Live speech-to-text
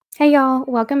Hey y'all,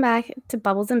 welcome back to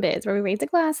Bubbles and Biz, where we raise a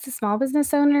glass to small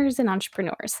business owners and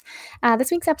entrepreneurs.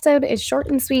 This week's episode is short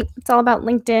and sweet. It's all about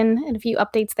LinkedIn and a few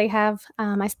updates they have.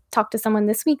 Talked to someone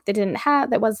this week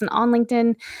that wasn't on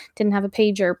LinkedIn, didn't have a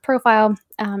page or profile.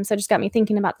 So it just got me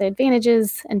thinking about the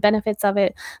advantages and benefits of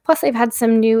it. Plus, they've had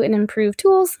some new and improved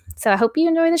tools. So I hope you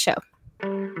enjoy the show.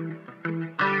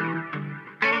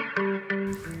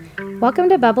 Welcome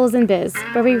to Bubbles and Biz,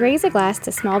 where we raise a glass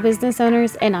to small business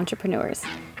owners and entrepreneurs.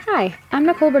 Hi, I'm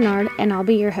Nicole Bernard, and I'll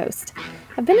be your host.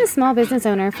 I've been a small business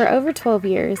owner for over 12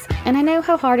 years, and I know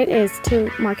how hard it is to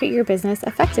market your business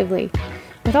effectively.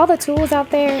 With all the tools out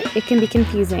there, it can be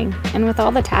confusing, and with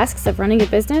all the tasks of running a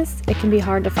business, it can be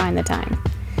hard to find the time.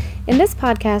 In this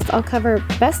podcast, I'll cover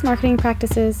best marketing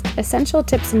practices, essential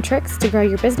tips and tricks to grow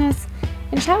your business,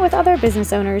 and chat with other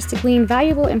business owners to glean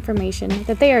valuable information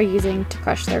that they are using to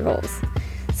crush their goals.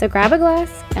 So grab a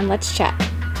glass and let's chat.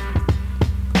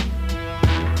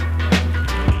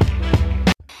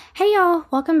 Hey y'all,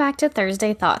 welcome back to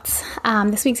Thursday Thoughts.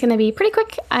 This week's going to be pretty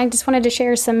quick. I just wanted to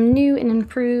share some new and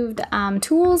improved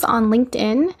tools on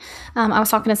LinkedIn. I was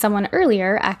talking to someone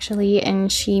earlier actually,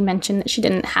 and she mentioned that she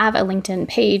didn't have a LinkedIn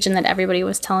page and that everybody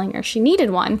was telling her she needed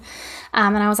one.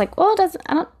 And I was like, well,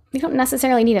 you don't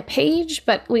necessarily need a page,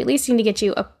 but we at least need to get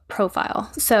you a profile.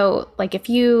 So like if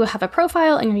you have a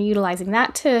profile and you're utilizing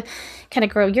that to kind of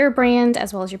grow your brand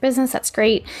as well as your business, that's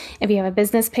great. If you have a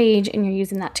business page and you're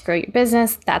using that to grow your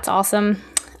business, that's awesome.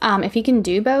 If you can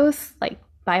do both, like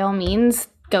by all means,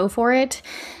 go for it.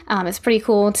 It's pretty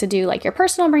cool to do like your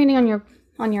personal branding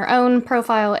on your own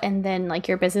profile and then like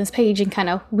your business page and kind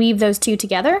of weave those two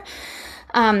together.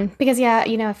 Because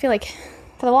I feel like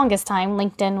for the longest time,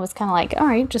 LinkedIn was kind of like, all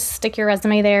right, just stick your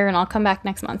resume there and I'll come back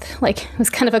next month. Like it was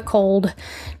kind of a cold,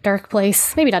 dark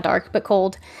place. Maybe not dark, but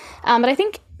cold. But I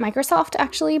think Microsoft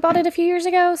actually bought it a few years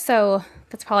ago. So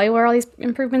that's probably where all these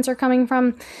improvements are coming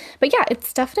from. But yeah,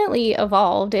 it's definitely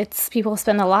evolved. People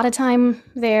spend a lot of time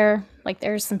there. Like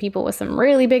there's some people with some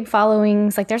really big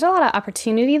followings. Like there's a lot of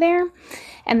opportunity there.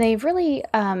 And they've really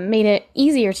made it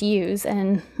easier to use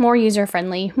and more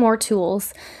user-friendly, more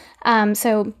tools.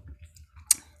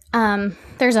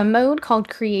 There's a mode called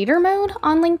creator mode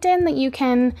on LinkedIn that you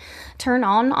can turn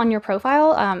on your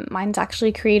profile. Mine's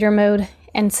actually creator mode.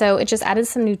 And so it just added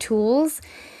some new tools,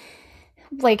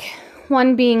 like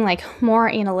one being like more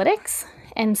analytics.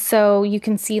 And so you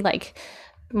can see like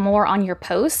more on your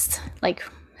posts, like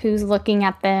who's looking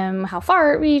at them, how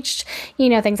far it reached,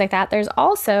 things like that. There's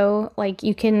also like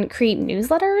you can create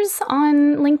newsletters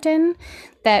on LinkedIn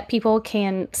that people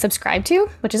can subscribe to,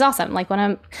 which is awesome. Like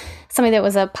somebody that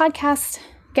was a podcast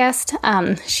guest,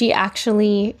 she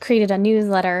actually created a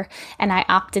newsletter and I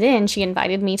opted in. She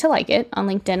invited me to like it on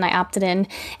LinkedIn. I opted in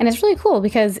and it's really cool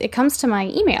because it comes to my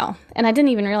email and I didn't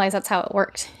even realize that's how it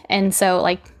worked. And so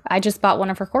like I just bought one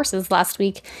of her courses last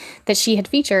week that she had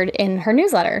featured in her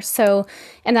newsletter.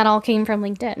 And that all came from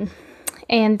LinkedIn.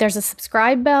 And there's a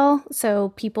subscribe bell,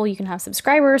 so you can have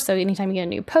subscribers. So anytime you get a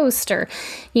new post or,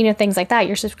 things like that,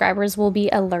 your subscribers will be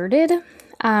alerted.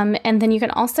 And then you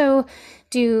can also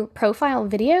do profile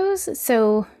videos.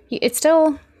 So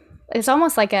it's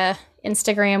almost like a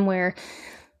Instagram where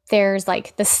there's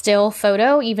like the still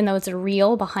photo, even though it's a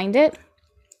reel behind it.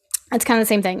 It's kind of the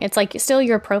same thing. It's like still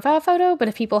your profile photo, but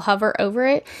if people hover over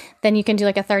it, then you can do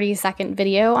like a 30-second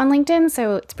video on LinkedIn.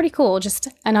 So it's pretty cool. Just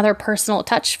another personal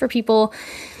touch for people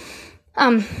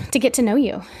to get to know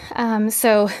you.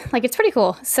 So like it's pretty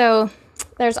cool. So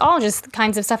there's all just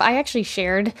kinds of stuff. I actually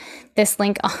shared this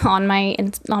link on my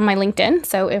LinkedIn.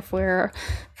 So if we're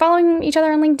following each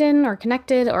other on LinkedIn or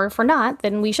connected, or if we're not,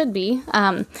 then we should be.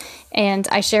 And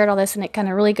I shared all this and it kind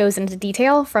of really goes into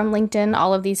detail from LinkedIn,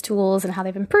 all of these tools and how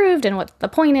they've improved and what the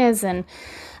point is. And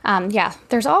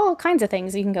there's all kinds of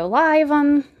things. You can go live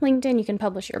on LinkedIn. You can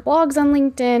publish your blogs on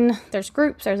LinkedIn. There's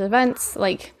groups, there's events,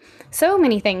 like so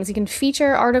many things. You can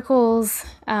feature articles.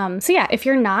 If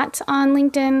you're not on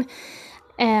LinkedIn,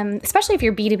 especially if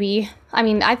you're B2B,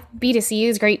 B2C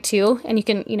is great too. And you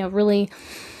can, really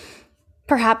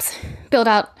perhaps build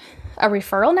out a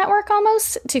referral network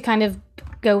almost to kind of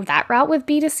go that route with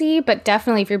B2C. But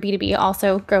definitely if you're B2B,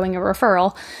 also growing a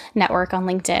referral network on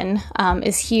LinkedIn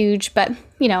is huge. But,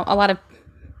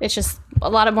 it's just a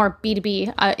lot of more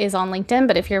B2B is on LinkedIn.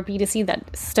 But if you're B2C,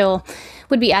 that still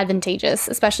would be advantageous,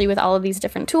 especially with all of these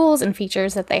different tools and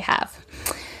features that they have.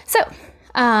 So,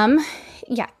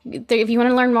 if you want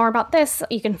to learn more about this,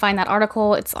 you can find that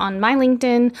article. It's on my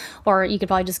LinkedIn, or you could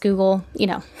probably just Google,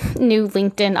 new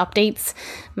LinkedIn updates,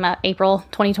 April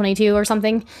 2022 or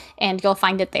something, and you'll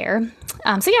find it there.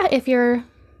 If you're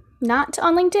not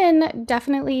on LinkedIn,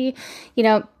 definitely,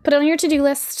 put it on your to-do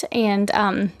list, and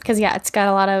because it's got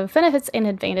a lot of benefits and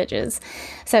advantages.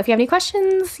 So if you have any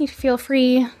questions, you feel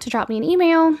free to drop me an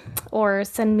email or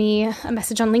send me a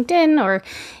message on LinkedIn or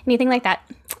anything like that.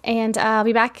 And I'll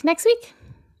be back next week.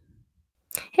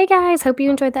 Hey guys, hope you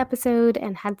enjoyed the episode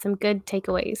and had some good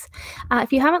takeaways.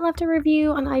 If you haven't left a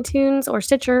review on iTunes or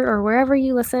Stitcher or wherever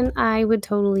you listen, I would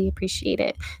totally appreciate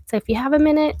it. So if you have a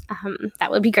minute,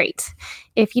 that would be great.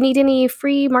 If you need any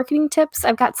free marketing tips,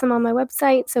 I've got some on my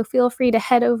website, so feel free to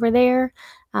head over there,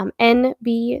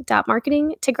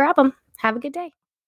 nb.marketing, to grab them. Have a good day.